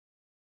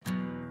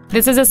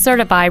This is a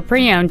certified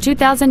pre-owned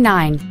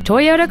 2009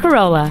 Toyota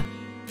Corolla.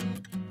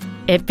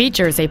 It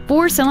features a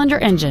 4-cylinder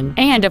engine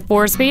and a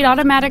 4-speed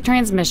automatic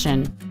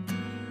transmission.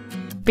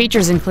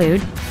 Features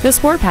include the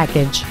Sport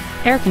Package,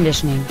 air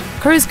conditioning,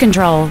 cruise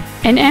control,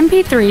 an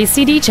MP3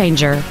 CD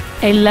changer,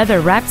 a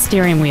leather-wrapped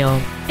steering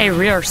wheel, a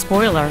rear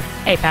spoiler,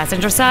 a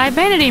passenger side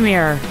vanity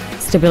mirror,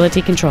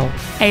 stability control,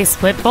 a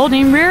split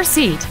folding rear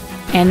seat,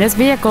 and this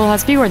vehicle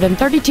has fewer than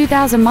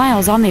 32,000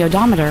 miles on the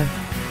odometer.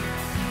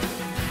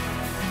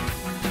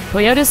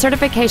 Toyota's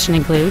certification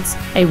includes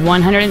a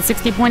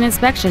 160-point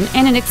inspection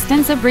and an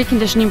extensive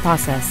reconditioning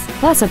process,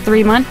 plus a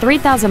 3-month,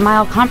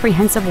 3,000-mile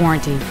comprehensive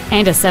warranty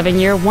and a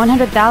 7-year,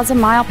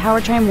 100,000-mile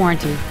powertrain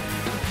warranty.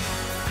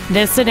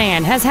 This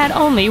sedan has had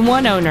only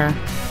one owner,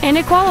 and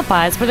it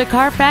qualifies for the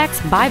Carfax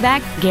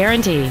buyback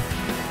guarantee.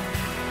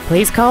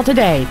 Please call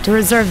today to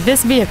reserve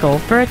this vehicle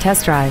for a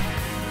test drive.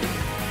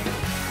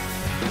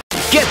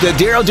 Get the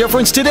Darrow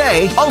difference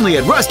today, only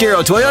at Russ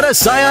Darrow Toyota,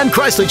 Scion,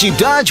 Chrysler, Jeep,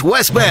 Dodge,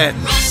 West Bend.